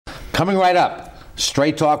Coming right up,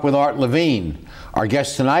 Straight Talk with Art Levine. Our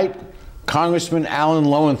guest tonight, Congressman Alan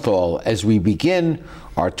Lowenthal, as we begin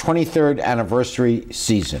our 23rd anniversary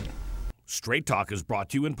season. Straight Talk is brought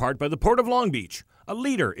to you in part by the Port of Long Beach, a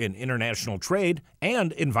leader in international trade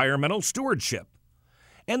and environmental stewardship.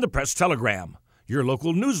 And the Press Telegram, your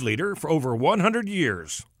local news leader for over 100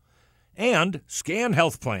 years. And Scan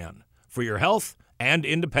Health Plan, for your health and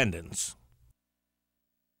independence.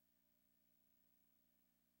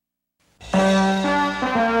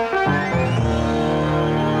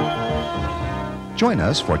 Join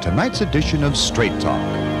us for tonight's edition of Straight Talk.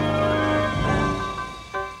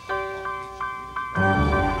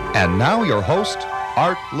 And now your host,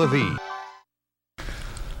 Art Levine.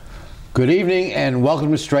 Good evening and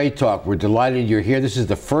welcome to Straight Talk. We're delighted you're here. This is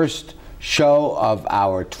the first show of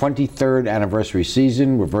our 23rd anniversary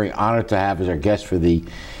season. We're very honored to have as our guest for the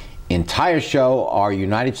entire show our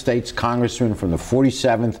United States Congressman from the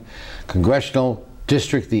 47th Congressional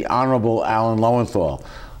District, the Honorable Alan Lowenthal.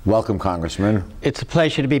 Welcome, Congressman. It's a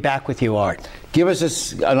pleasure to be back with you, Art. Give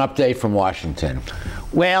us an update from Washington.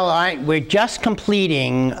 Well, we're just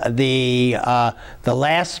completing the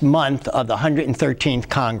last month of the 113th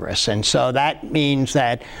Congress, and so that means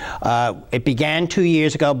that it began 2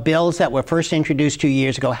 years ago. Bills that were first introduced 2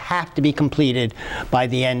 years ago have to be completed by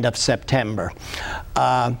the end of September.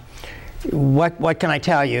 What can I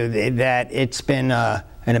tell you? That it's been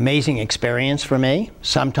an amazing experience for me.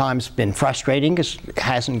 Sometimes been frustrating because it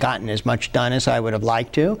hasn't gotten as much done as I would have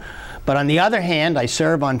liked to. But on the other hand, I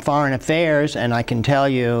serve on foreign affairs, and I can tell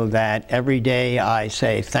you that every day I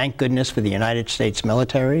say thank goodness for the United States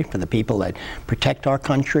military, for the people that protect our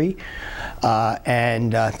country,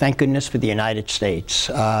 and thank goodness for the United States.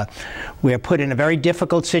 We're put in a very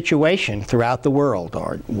difficult situation throughout the world.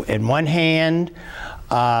 On one hand,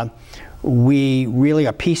 we really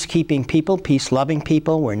are peacekeeping people, peace-loving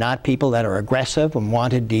people. We're not people that are aggressive and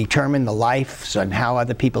want to determine the lives and how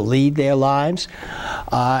other people lead their lives.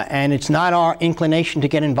 And it's not our inclination to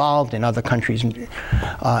get involved in other countries.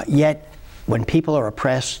 Yet, when people are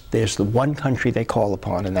oppressed, there's the one country they call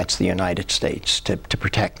upon, and that's the United States, to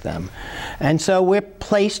protect them. And so we're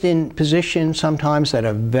placed in positions sometimes that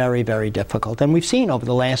are very, very difficult. And we've seen over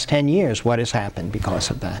the last 10 years what has happened because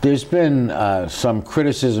of that. There's been some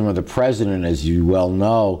criticism of the president, as you well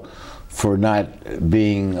know, for not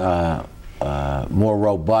being more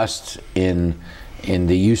robust in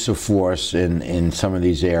the use of force in some of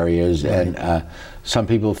these areas. Right. And some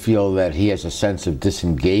people feel that he has a sense of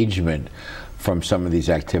disengagement from some of these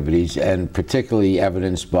activities, and particularly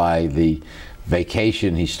evidenced by the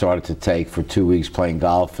vacation he started to take for 2 weeks playing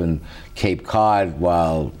golf in Cape Cod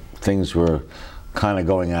while things were kind of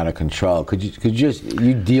going out of control. Could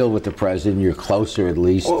you deal with the president? You're closer at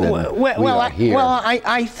least than we are here.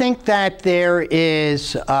 I think that there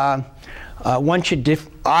is one should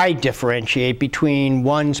I differentiate between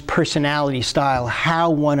one's personality style,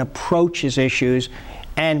 how one approaches issues,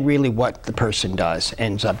 and really what the person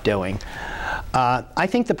ends up doing. I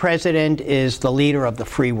think the president is the leader of the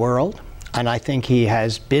free world, and I think he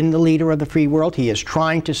has been the leader of the free world. He is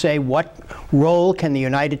trying to say, what role can the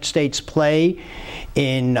United States play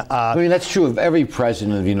in... I mean, that's true of every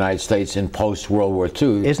president of the United States in post-World War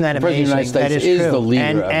II. Isn't that amazing? The President of the United States is the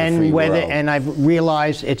leader of the free world. And I've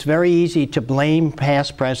realized it's very easy to blame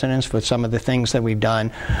past presidents for some of the things that we've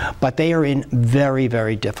done, but they are in very,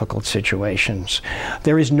 very difficult situations.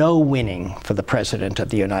 There is no winning for the President of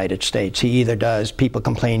the United States. He either does, people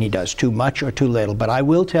complain he does too much or too little, but I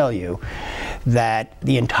will tell you that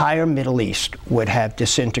the entire Middle East would have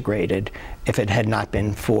disintegrated if it had not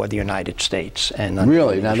been for the United States. And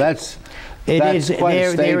really? Now that's quite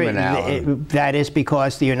a statement, Alan. That is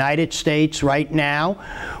because the United States right now,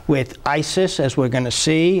 with ISIS, as we're going to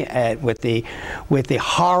see, with the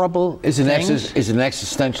horrible is an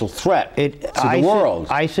existential threat to the world.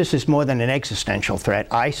 ISIS is more than an existential threat.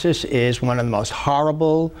 ISIS is one of the most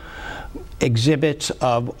horrible exhibits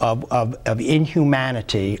of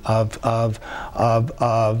inhumanity, of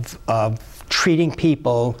treating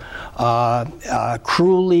people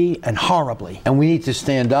cruelly and horribly. And we need to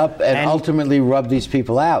stand up and ultimately rub these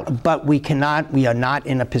people out. But we are not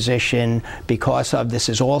in a position, because of this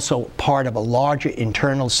is also part of a larger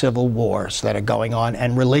internal civil wars that are going on,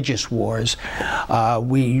 and religious wars.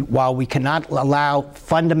 While we cannot allow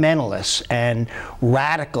fundamentalists and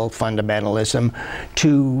radical fundamentalism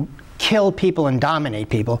to kill people and dominate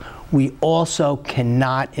people, we also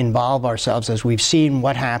cannot involve ourselves, as we've seen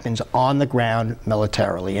what happens on the ground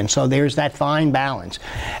militarily. And so there's that fine balance.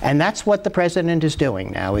 And that's what the president is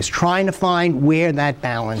doing now, is trying to find where that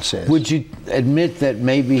balance is. Would you admit that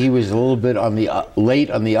maybe he was a little bit on the late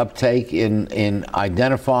on the uptake in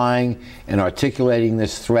identifying and articulating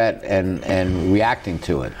this threat and reacting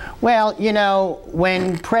to it? Well, you know,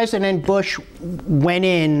 when President Bush went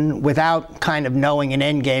in without kind of knowing an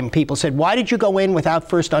end game, people said, why did you go in without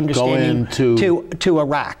first understanding to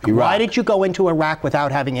Iraq? Why did you go into Iraq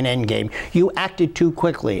without having an end game? You acted too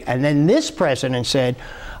quickly. And then this president said,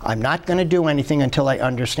 I'm not going to do anything until I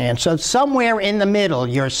understand. So somewhere in the middle,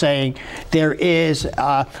 you're saying there is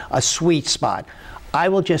a sweet spot. I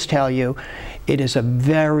will just tell you, it is a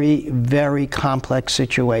very, very complex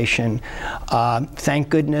situation. Thank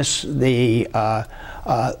goodness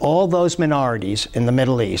all those minorities in the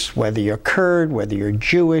Middle East, whether you're Kurd, whether you're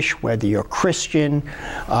Jewish, whether you're Christian,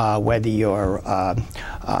 whether you're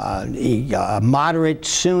moderate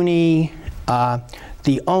Sunni,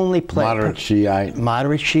 the only moderate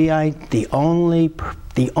Shiite, the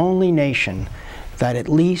only nation that at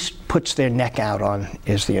least puts their neck out on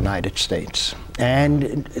is the United States.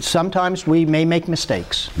 And sometimes we may make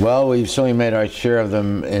mistakes. Well, we've certainly made our share of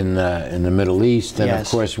them in the Middle East, and yes.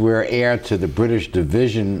 Of course we're heir to the British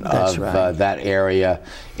division That's of right. That area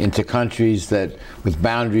into countries that with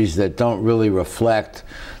boundaries that don't really reflect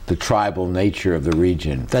the tribal nature of the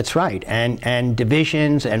region. That's right, and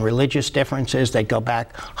divisions and religious differences that go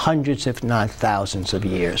back hundreds, if not thousands, of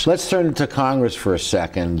years. Let's turn to Congress for a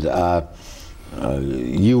second.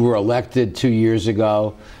 You were elected 2 years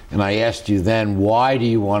ago, and I asked you then, why do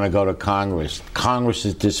you want to go to Congress? Congress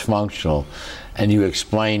is dysfunctional. And you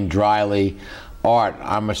explained dryly, Art,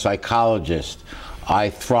 I'm a psychologist. I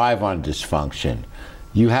thrive on dysfunction.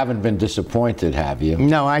 You haven't been disappointed, have you?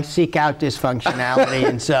 No, I seek out dysfunctionality,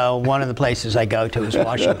 and so one of the places I go to is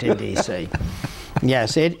Washington, D.C.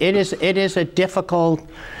 Yes, it is a difficult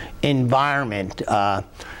environment. I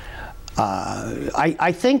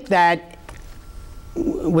think that,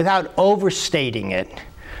 without overstating it,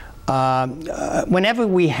 whenever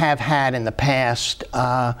we have had in the past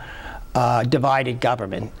divided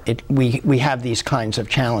government, we have these kinds of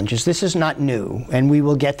challenges. This is not new, and we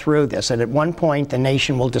will get through this. And at one point, the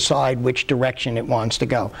nation will decide which direction it wants to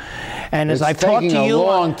go. And as I've talked to you, it's taking a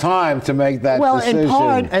long time to make that decision. Well, in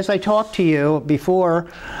part, as I talked to you before,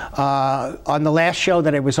 on the last show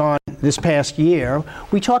that I was on this past year,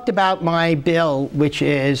 we talked about my bill, which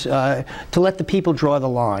is to let the people draw the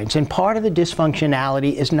lines. And part of the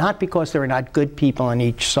dysfunctionality is not because there are not good people on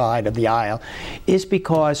each side of the aisle, is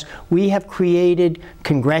because we have created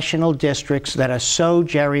congressional districts that are so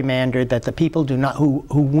gerrymandered that the people do not, who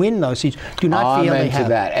win those seats, do not feel they have.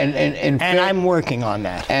 That. And I'm working on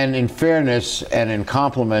that. And in fairness and in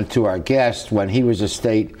compliment to our guest, when he was a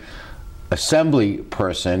state assembly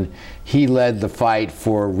person, he led the fight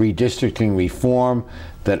for redistricting reform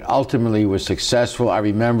that ultimately was successful. I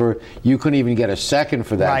remember you couldn't even get a second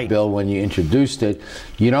for that bill when you introduced it.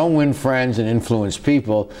 You don't win friends and influence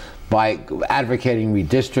people by advocating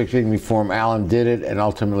redistricting reform. Alan did it and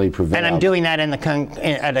ultimately prevailed. And I'm doing that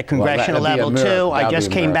at a congressional level too. I just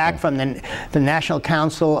came back from the National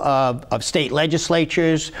Council of State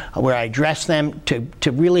Legislatures, where I addressed them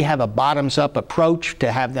to really have a bottoms-up approach to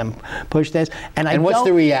have them push this. And what's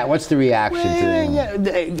the reaction to them?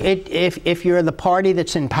 If you're the party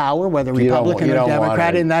that's in power, whether Republican or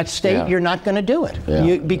Democrat in that state, you're not going to do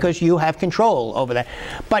it because you have control over that.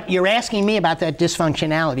 But you're asking me about that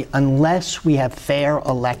dysfunctionality. Unless we have fair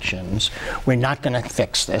elections, we're not going to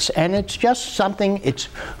fix this. And it's just something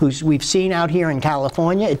we've seen out here in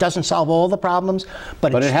California. It doesn't solve all the problems,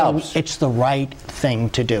 but it helps. It's the right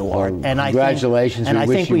thing to do. Well, congratulations. I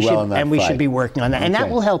think we well in that we should be working on that. Okay. And that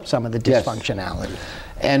will help some of the dysfunctionality. Yes.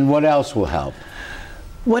 And what else will help?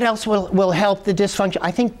 What else will help the dysfunction?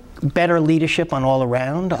 I think better leadership on all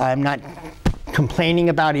around. I'm not complaining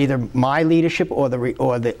about either my leadership or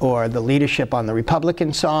the leadership on the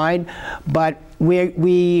Republican side, but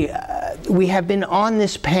we have been on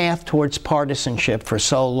this path towards partisanship for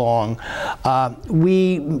so long.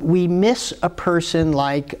 We miss a person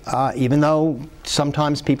like, even though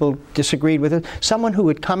sometimes people disagreed with it, someone who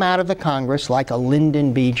had come out of the Congress like a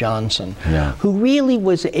Lyndon B. Johnson, who really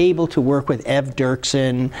was able to work with Ev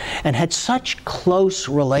Dirksen and had such close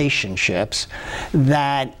relationships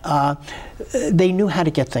that they knew how to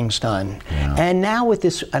get things done. And now with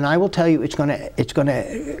this, and I will tell you, it's going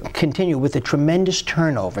to continue with the tremendous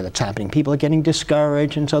turnover that's happening. People are getting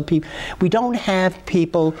discouraged, and so we don't have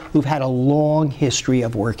people who've had a long history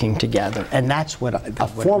of working together, and that's what a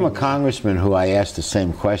former congressman who I asked the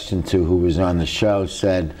same question to, who was on the show,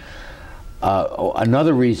 said,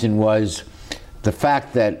 another reason was the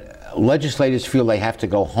fact that legislators feel they have to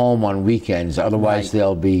go home on weekends, otherwise Right.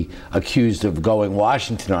 they'll be accused of going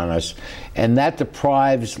Washington on us. And that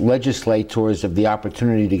deprives legislators of the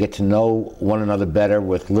opportunity to get to know one another better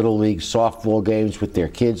with Little League softball games with their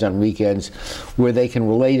kids on weekends where they can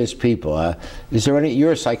relate as people. Is there any,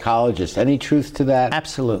 you're a psychologist, any truth to that?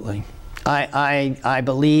 Absolutely. I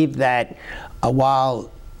believe that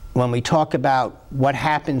when we talk about what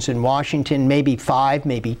happens in Washington, maybe 5,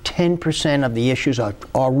 maybe 10% of the issues are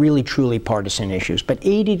really truly partisan issues, but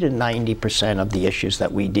 80 to 90% of the issues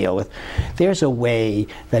that we deal with, there's a way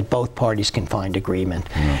that both parties can find agreement.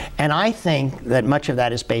 And I think that much of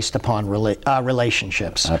that is based upon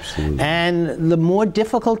relationships. Absolutely. And the more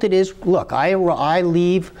difficult it is, look, I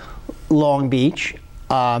leave Long Beach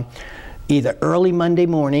either early Monday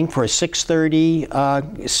morning for a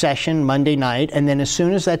 6:30 session Monday night, and then as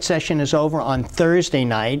soon as that session is over on Thursday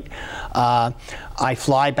night, I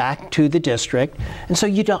fly back to the district, and so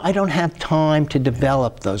I don't have time to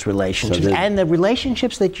develop those relationships. And the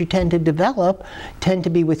relationships that you tend to develop tend to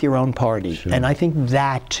be with your own party, and I think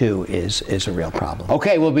that too is a real problem.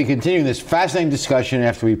 Okay, we'll be continuing this fascinating discussion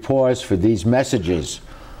after we pause for these messages.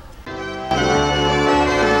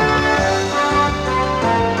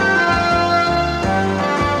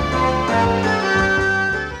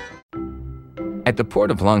 At the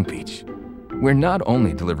Port of Long Beach, we're not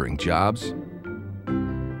only delivering jobs,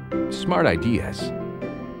 smart ideas,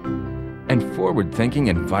 and forward-thinking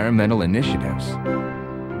environmental initiatives,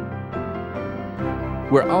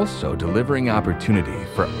 we're also delivering opportunity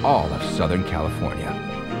for all of Southern California.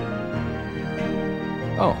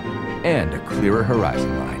 Oh, and a clearer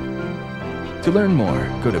horizon line. To learn more,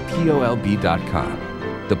 go to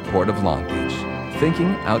POLB.com, the Port of Long Beach,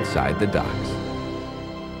 thinking outside the docks.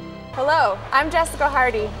 Hello, I'm Jessica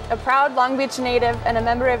Hardy, a proud Long Beach native and a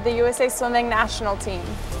member of the USA Swimming national team.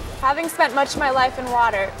 Having spent much of my life in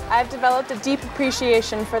water, I've developed a deep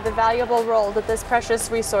appreciation for the valuable role that this precious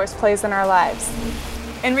resource plays in our lives.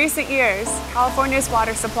 In recent years, California's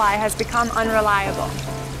water supply has become unreliable.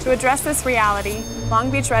 To address this reality, Long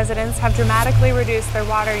Beach residents have dramatically reduced their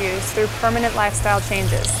water use through permanent lifestyle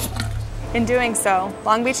changes. In doing so,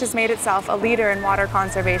 Long Beach has made itself a leader in water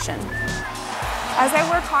conservation. As I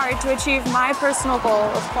work hard to achieve my personal goal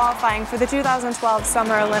of qualifying for the 2012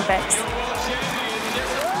 Summer Olympics,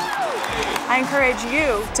 I encourage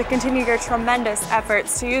you to continue your tremendous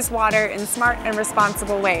efforts to use water in smart and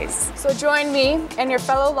responsible ways. So join me and your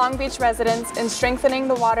fellow Long Beach residents in strengthening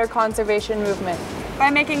the water conservation movement.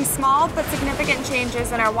 By making small but significant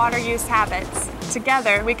changes in our water use habits,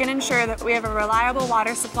 together we can ensure that we have a reliable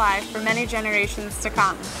water supply for many generations to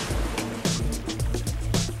come.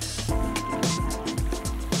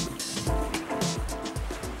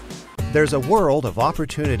 There's a world of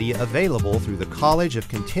opportunity available through the College of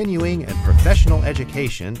Continuing and Professional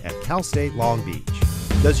Education at Cal State Long Beach.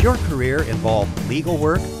 Does your career involve legal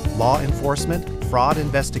work, law enforcement, fraud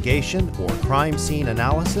investigation, or crime scene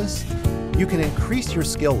analysis? You can increase your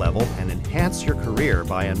skill level and enhance your career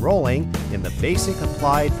by enrolling in the Basic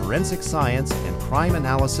Applied Forensic Science and Crime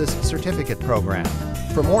Analysis Certificate Program.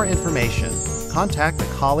 For more information, contact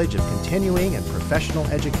the College of Continuing and Professional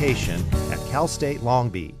Education at Cal State Long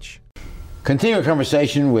Beach. Continuing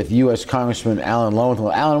conversation with U.S. Congressman Alan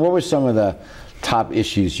Lowenthal. Alan, what were some of the top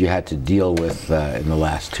issues you had to deal with in the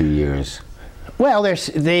last 2 years? Well,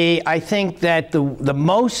 I think that the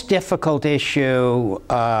most difficult issue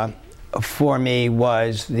for me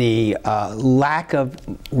was the lack of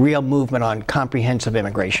real movement on comprehensive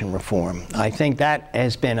immigration reform. I think that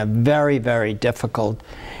has been a very, very difficult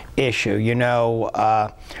issue. You know,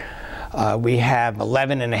 we have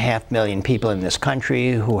 11.5 million people in this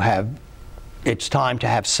country who have, it's time to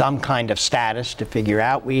have some kind of status to figure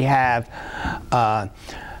out. We have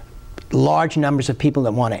large numbers of people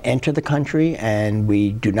that want to enter the country, and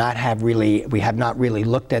we have not really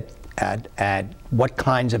looked at what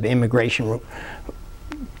kinds of immigration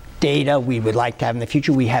data we would like to have in the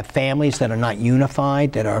future. We have families that are not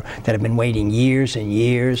unified, that have been waiting years and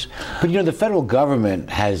years. But you know, the federal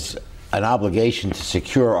government has an obligation to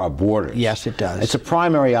secure our borders. Yes, it does. It's a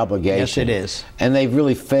primary obligation. Yes, it is. And they've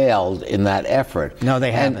really failed in that effort. No,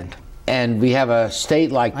 they haven't. And we have a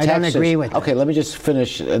state like Texas. I don't agree with that. Okay, let me just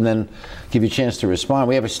finish and then give you a chance to respond.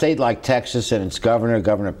 We have a state like Texas and its governor,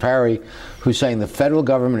 Governor Perry, who's saying the federal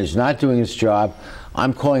government is not doing its job.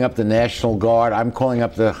 I'm calling up the National Guard. I'm calling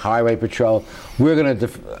up the Highway Patrol. We're going to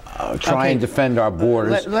try and defend our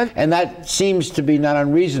borders. And that seems to be not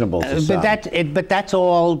unreasonable to some. But that's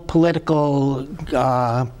all political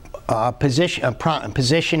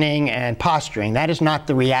positioning and posturing. That is not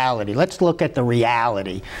the reality. Let's look at the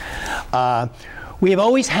reality. We have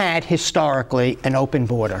always had, historically, an open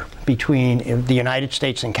border between the United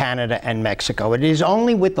States and Canada and Mexico. It is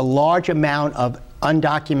only with the large amount of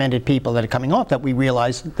undocumented people that are coming off that we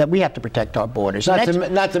realize that we have to protect our borders.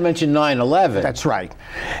 Not to mention 9/11. That's right.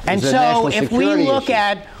 And so if we look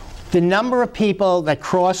at the number of people that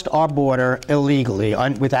crossed our border illegally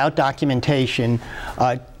without documentation,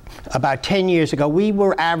 about 10 years ago, we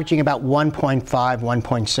were averaging about 1.5,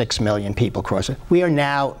 1.6 million people crossing. We are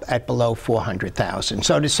now at below 400,000.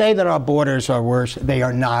 So to say that our borders are worse, they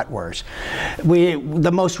are not worse.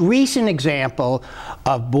 The most recent example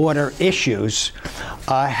of border issues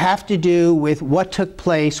have to do with what took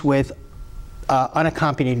place with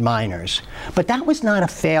unaccompanied minors. But that was not a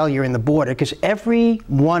failure in the border, because every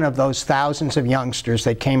one of those thousands of youngsters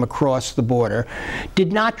that came across the border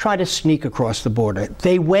did not try to sneak across the border.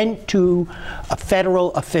 They went to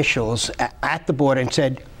federal officials at the border and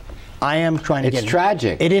said, I am trying to get... It's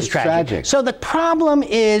tragic. It is tragic. So the problem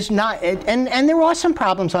is not, and there are some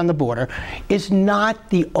problems on the border, is not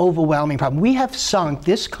the overwhelming problem. We have sunk,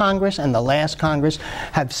 this Congress and the last Congress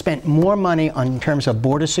have spent more money in terms of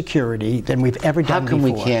border security than we've ever done before. How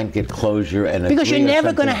come we can't get closure and because you're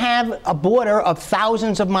never going to have a border of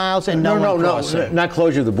thousands of miles and no one crossing. No, not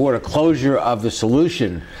closure of the border, closure of the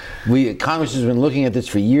solution. Congress has been looking at this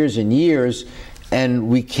for years and years, and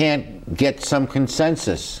we can't get some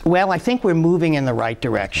consensus. Well, I think we're moving in the right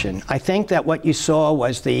direction. I think that what you saw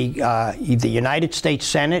was the United States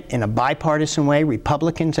Senate, in a bipartisan way,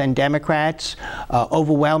 Republicans and Democrats,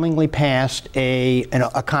 overwhelmingly passed a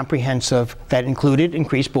comprehensive that included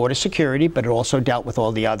increased border security, but it also dealt with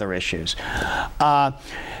all the other issues.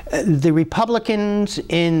 The Republicans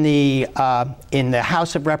in the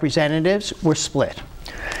House of Representatives were split.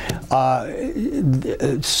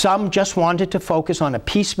 Some just wanted to focus on a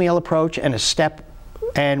piecemeal approach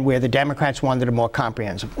and where the Democrats wanted a more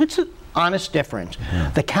comprehensive. It's an honest difference.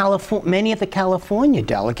 Mm-hmm. Many of the California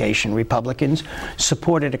delegation Republicans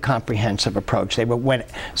supported a comprehensive approach.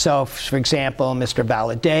 So, for example, Mr.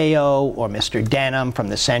 Valadeo or Mr. Denham from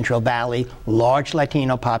the Central Valley, large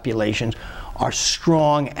Latino populations, are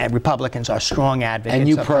strong, and Republicans are strong advocates. And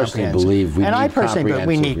you personally believe we need comprehensive. And I personally believe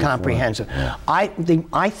we need comprehensive. Yeah.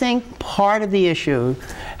 I think part of the issue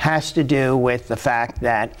has to do with the fact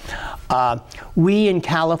that we in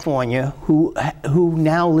California, who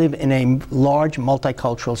now live in a large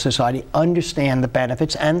multicultural society, understand the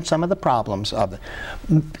benefits and some of the problems of it.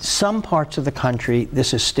 Some parts of the country,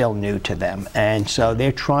 this is still new to them, and so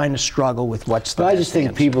they're trying to struggle with what's the best I just think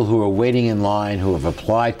answer. people who are waiting in line, who have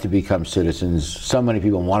applied to become citizens, so many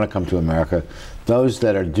people want to come to America, those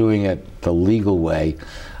that are doing it the legal way,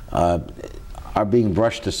 are being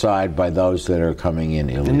brushed aside by those that are coming in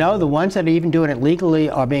illegally. No, the ones that are even doing it legally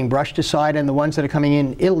are being brushed aside, and the ones that are coming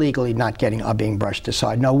in illegally are being brushed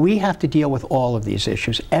aside. No, we have to deal with all of these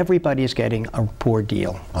issues. Everybody is getting a poor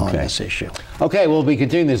deal on this issue. Okay, we'll be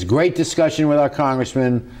continuing this great discussion with our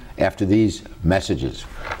congressman after these messages.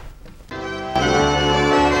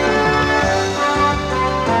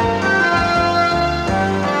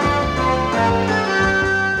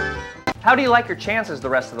 How do you like your chances the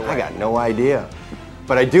rest of the way? I got no idea.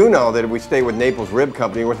 But I do know that if we stay with Naples Rib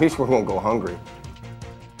Company, at least we won't go hungry.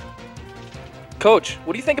 Coach,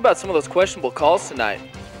 what do you think about some of those questionable calls tonight?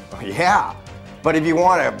 Yeah, but if you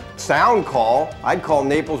want a sound call, I'd call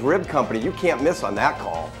Naples Rib Company. You can't miss on that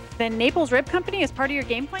call. Then Naples Rib Company is part of your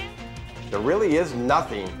game plan? There really is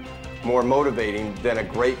nothing more motivating than a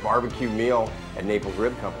great barbecue meal at Naples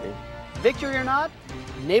Rib Company. Victory or not,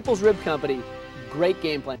 Naples Rib Company, great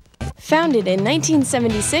game plan. Founded in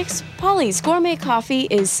 1976, Polly's Gourmet Coffee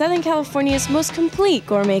is Southern California's most complete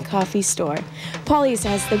gourmet coffee store. Polly's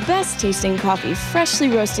has the best tasting coffee, freshly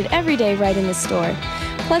roasted every day right in the store,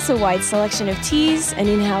 plus a wide selection of teas, an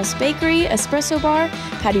in-house bakery, espresso bar,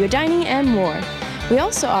 patio dining, and more. We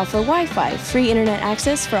also offer Wi-Fi, free internet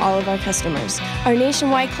access for all of our customers. Our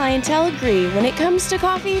nationwide clientele agree when it comes to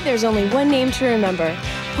coffee, there's only one name to remember,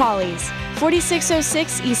 Polly's,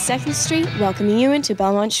 4606 East 2nd Street, welcoming you into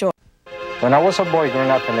Belmont Shore. When I was a boy growing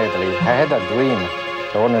up in Italy, I had a dream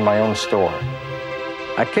to own my own store.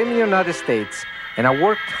 I came to the United States and I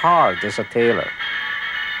worked hard as a tailor.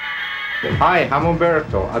 Hi, I'm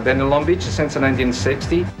Umberto. I've been in Long Beach since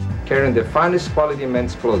 1960, carrying the finest quality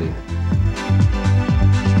men's clothing.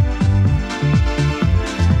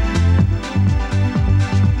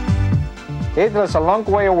 Italy's a long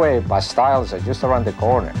way away, but styles are just around the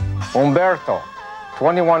corner. Umberto,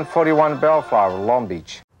 2141 Bellflower, Long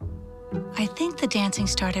Beach. I think the dancing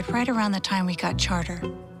started right around the time we got charter.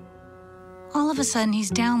 All of a sudden, he's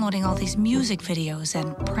downloading all these music videos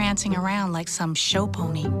and prancing around like some show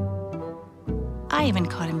pony. I even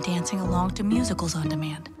caught him dancing along to musicals on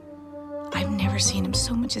demand. I've never seen him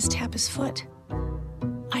so much as tap his foot.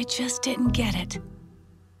 I just didn't get it.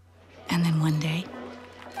 And then one day,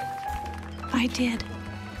 I did.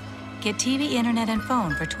 Get TV, internet, and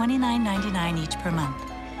phone for $29.99 each per month.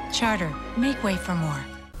 Charter, make way for more.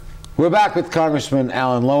 We're back with Congressman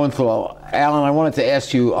Alan Lowenthal. Alan, I wanted to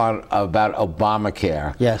ask you about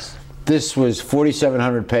Obamacare. Yes. This was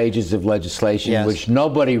 4,700 pages of legislation, Yes. which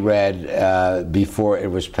nobody read before it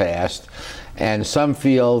was passed. And some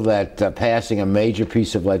feel that passing a major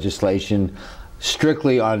piece of legislation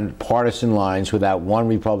strictly on partisan lines without one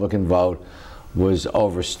Republican vote was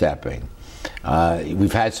overstepping.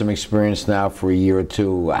 We've had some experience now for a year or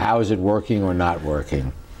two. How is it working or not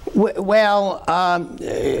working? Well,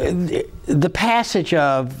 the passage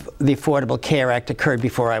of the Affordable Care Act occurred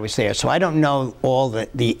before I was there, so I don't know all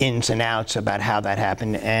the ins and outs about how that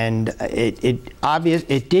happened. And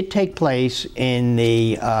it did take place in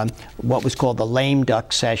the what was called the lame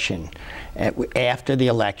duck session after the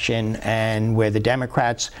election, and where the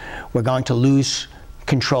Democrats were going to lose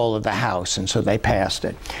control of the House, and so they passed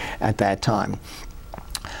it at that time.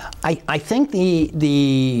 I think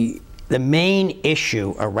the main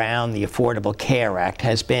issue around the Affordable Care Act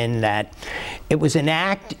has been that it was an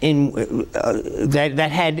act that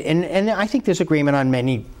had, and I think there's agreement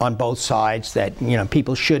on both sides that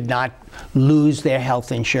people should not lose their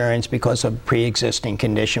health insurance because of pre-existing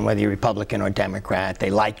condition, whether you're Republican or Democrat.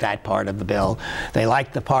 They like that part of the bill. They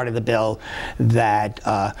like the part of the bill that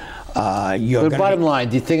you're. But bottom line,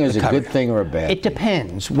 do you think it was a good thing or a bad thing? It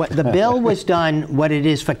depends. What the bill was done, what it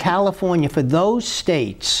is for California, for those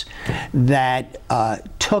states that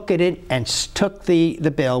took it and took the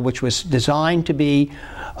bill, which was designed to be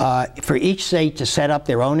for each state to set up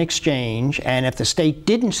their own exchange, and if the state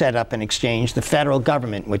didn't set up an exchange, the federal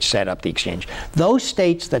government would set up the exchange. Those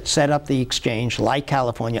states that set up the exchange, like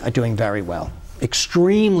California, are doing very well.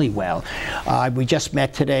 Extremely well. We just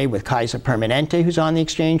met today with Kaiser Permanente, who's on the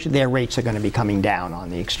exchange. Their rates are going to be coming down on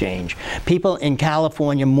the exchange. People in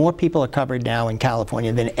California, more people are covered now in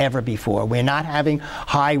California than ever before. We're not having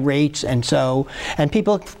high rates, and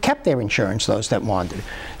people kept their insurance, those that wanted.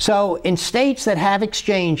 So in states that have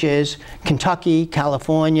exchanges, Kentucky,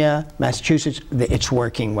 California, Massachusetts, it's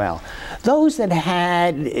working well. Those that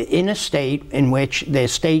had in a state in which their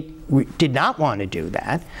state did not want to do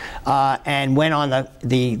that and went on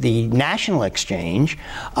the national exchange,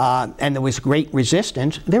 and there was great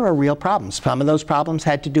resistance, there are real problems. Some of those problems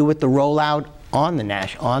had to do with the rollout on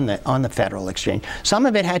the federal exchange. Some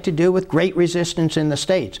of it had to do with great resistance in the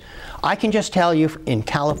states. I can just tell you, in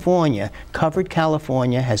California, covered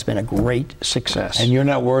California has been a great success. And you're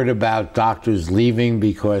not worried about doctors leaving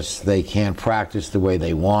because they can't practice the way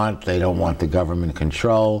they want, they don't want the government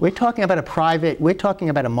control? We're talking about we're talking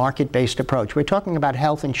about a market-based approach. We're talking about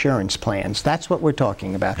health insurance plans. That's what we're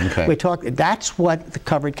talking about. Okay. That's what the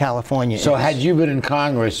covered California is. So had you been in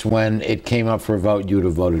Congress when it came up for a vote, you would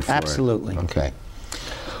have voted for it? Absolutely. Okay.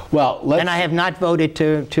 Well, and I have not voted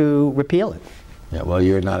to repeal it. Yeah, well,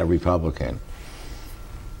 you're not a Republican.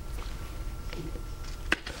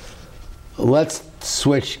 Let's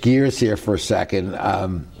switch gears here for a second.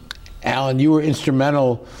 Alan, you were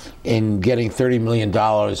instrumental in getting $30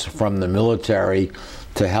 million from the military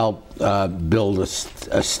to help build a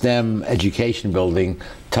STEM education building.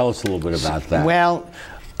 Tell us a little bit about that. Well,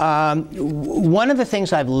 one of the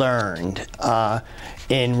things I've learned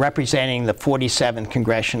in representing the 47th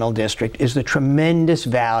Congressional District is the tremendous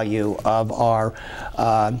value of our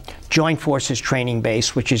Joint Forces Training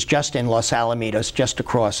Base, which is just in Los Alamitos, just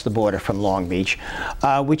across the border from Long Beach,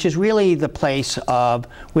 which is really the place of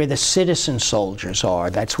where the citizen soldiers are.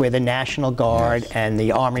 That's where the National Guard and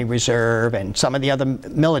the Army Reserve and some of the other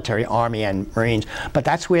military, Army and Marines, but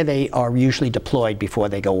that's where they are usually deployed before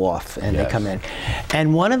they go off and they come in.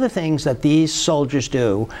 And one of the things that these soldiers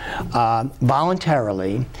do voluntarily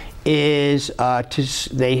is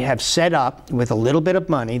they have set up, with a little bit of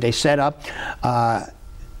money, they set up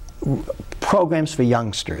programs for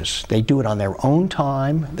youngsters. They do it on their own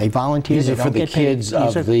time. They volunteer. These are for the kids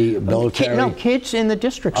of the military? No, kids in the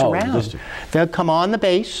districts around. They'll come on the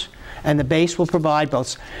base, and the base will provide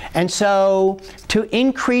both. And so to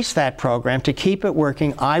increase that program, to keep it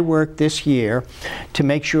working, I worked this year to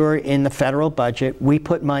make sure in the federal budget we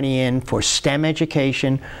put money in for STEM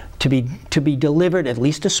education to be delivered, at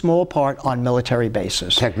least a small part, on military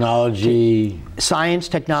bases. Technology, science,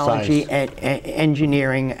 technology,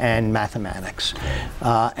 engineering, and mathematics.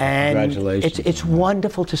 And congratulations. It's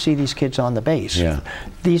wonderful to see these kids on the base. Yeah.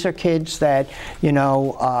 These are kids that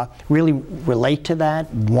really relate to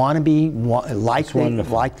that, want to be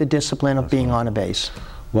like the discipline of being on a base.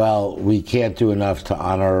 Well, we can't do enough to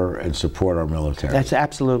honor and support our military. That's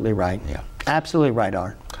absolutely right. Yeah. Absolutely right,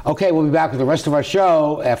 Art. Okay, we'll be back with the rest of our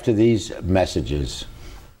show after these messages.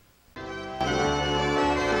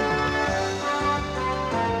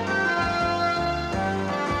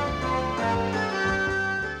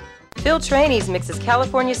 Phil Trainees mixes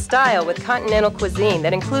California style with continental cuisine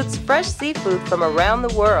that includes fresh seafood from around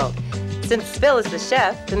the world. Since Phil is the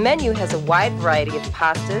chef, the menu has a wide variety of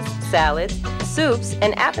pastas, salads, soups,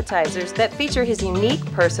 and appetizers that feature his unique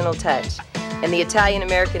personal touch. And the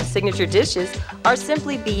Italian-American signature dishes are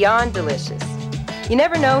simply beyond delicious. You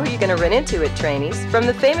never know who you're going to run into at Trainees, from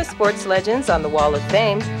the famous sports legends on the Wall of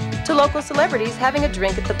Fame to local celebrities having a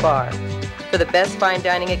drink at the bar. For the best fine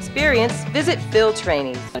dining experience, visit Phil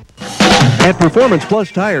Trainees. At Performance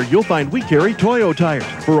Plus Tire, you'll find we carry Toyo tires.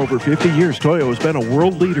 For over 50 years, Toyo has been a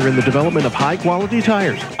world leader in the development of high-quality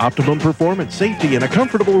tires. Optimum performance, safety, and a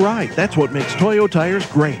comfortable ride. That's what makes Toyo tires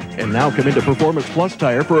great. And now come into Performance Plus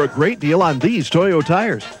Tire for a great deal on these Toyo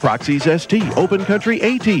tires. Proxys ST, Open Country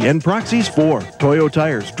AT, and Proxys 4. Toyo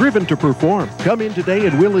tires, driven to perform. Come in today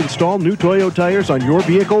and we'll install new Toyo tires on your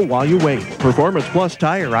vehicle while you wait. Performance Plus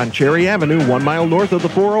Tire on Cherry Avenue, 1 mile north of the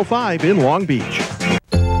 405 in Long Beach.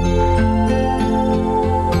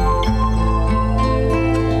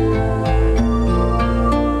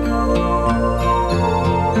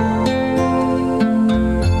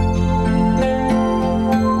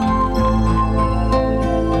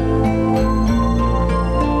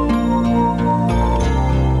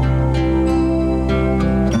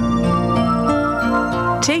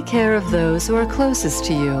 Take care of those who are closest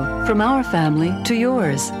to you, from our family to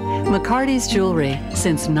yours. McCarty's Jewelry,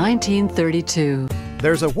 since 1932.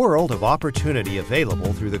 There's a world of opportunity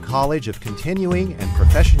available through the College of Continuing and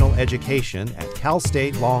Professional Education at Cal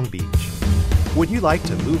State Long Beach. Would you like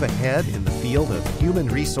to move ahead in the field of human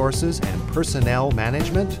resources and personnel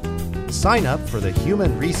management? Sign up for the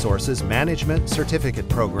Human Resources Management Certificate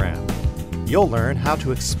Program. You'll learn how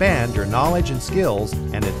to expand your knowledge and skills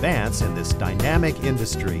and advance in this dynamic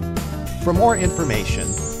industry. For more information,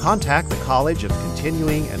 contact the College of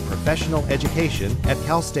Continuing and Professional Education at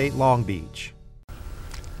Cal State Long Beach.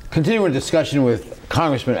 Continuing discussion with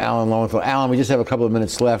Congressman Alan Lowenthal. Alan, we just have a couple of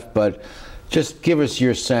minutes left, but just give us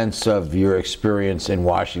your sense of your experience in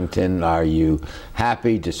Washington. Are you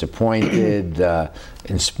happy, disappointed,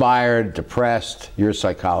 inspired, depressed? You're a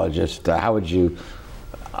psychologist. How would you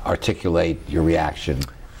articulate your reaction?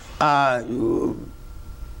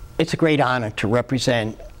 It's a great honor to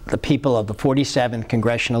represent the people of the 47th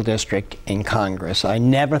Congressional District in Congress. I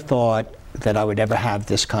never thought that I would ever have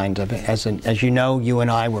this kind of, as you know, you and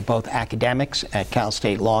I were both academics at Cal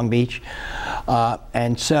State Long Beach.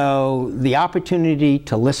 And so the opportunity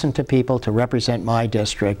to listen to people, to represent my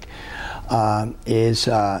district, is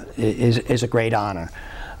a great honor.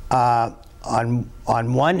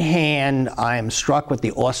 On one hand, I am struck with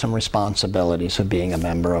the awesome responsibilities of being a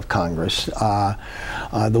member of Congress.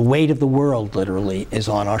 The weight of the world, literally, is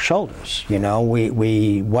on our shoulders. You know,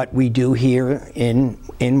 what we do here in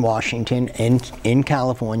Washington, in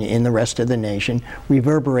California, in the rest of the nation,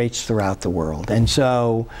 reverberates throughout the world. And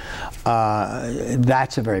so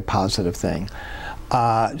that's a very positive thing.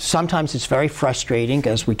 Sometimes it's very frustrating,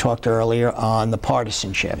 as we talked earlier, on the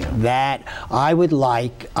partisanship. That I would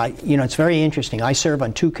like, you know, it's very interesting. I serve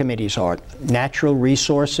on two committees, Art: Natural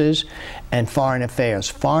Resources and Foreign Affairs.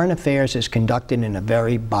 Foreign Affairs is conducted in a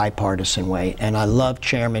very bipartisan way, and I love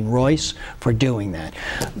Chairman Royce for doing that.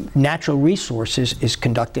 Natural Resources is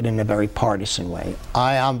conducted in a very partisan way.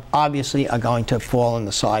 I am obviously going to fall on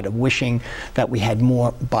the side of wishing that we had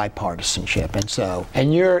more bipartisanship, and so.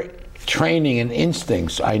 And you're training and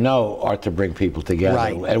instincts, I know, are to bring people together,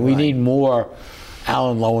 right, and we need more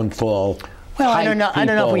Alan Lowenthal. Well, I don't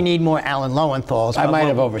know if we need more Alan Lowenthal's. I might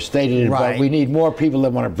have overstated it, right. But we need more people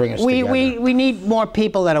that want to bring us together. We need more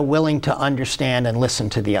people that are willing to understand and listen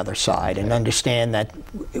to the other side, and understand that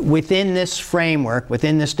within this framework,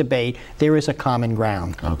 within this debate, there is a common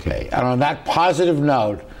ground. Okay, and on that positive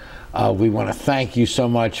note, we want to thank you so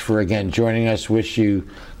much for, again, joining us. Wish you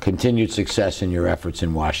continued success in your efforts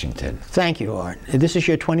in Washington. Thank you, Art. This is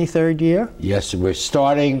your 23rd year? Yes, we're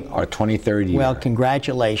starting our 23rd year. Well,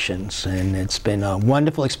 congratulations. And it's been a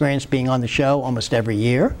wonderful experience being on the show almost every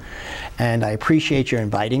year. And I appreciate your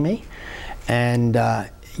inviting me. And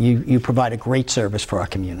you provide a great service for our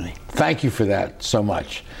community. Thank you for that so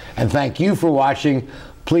much. And thank you for watching.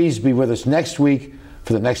 Please be with us next week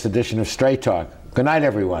for the next edition of Straight Talk. Good night,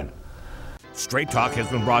 everyone. Straight Talk has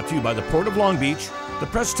been brought to you by the Port of Long Beach, the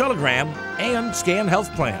Press Telegram, and Scan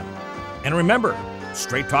Health Plan. And remember,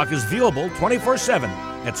 Straight Talk is viewable 24/7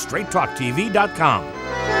 at straighttalktv.com.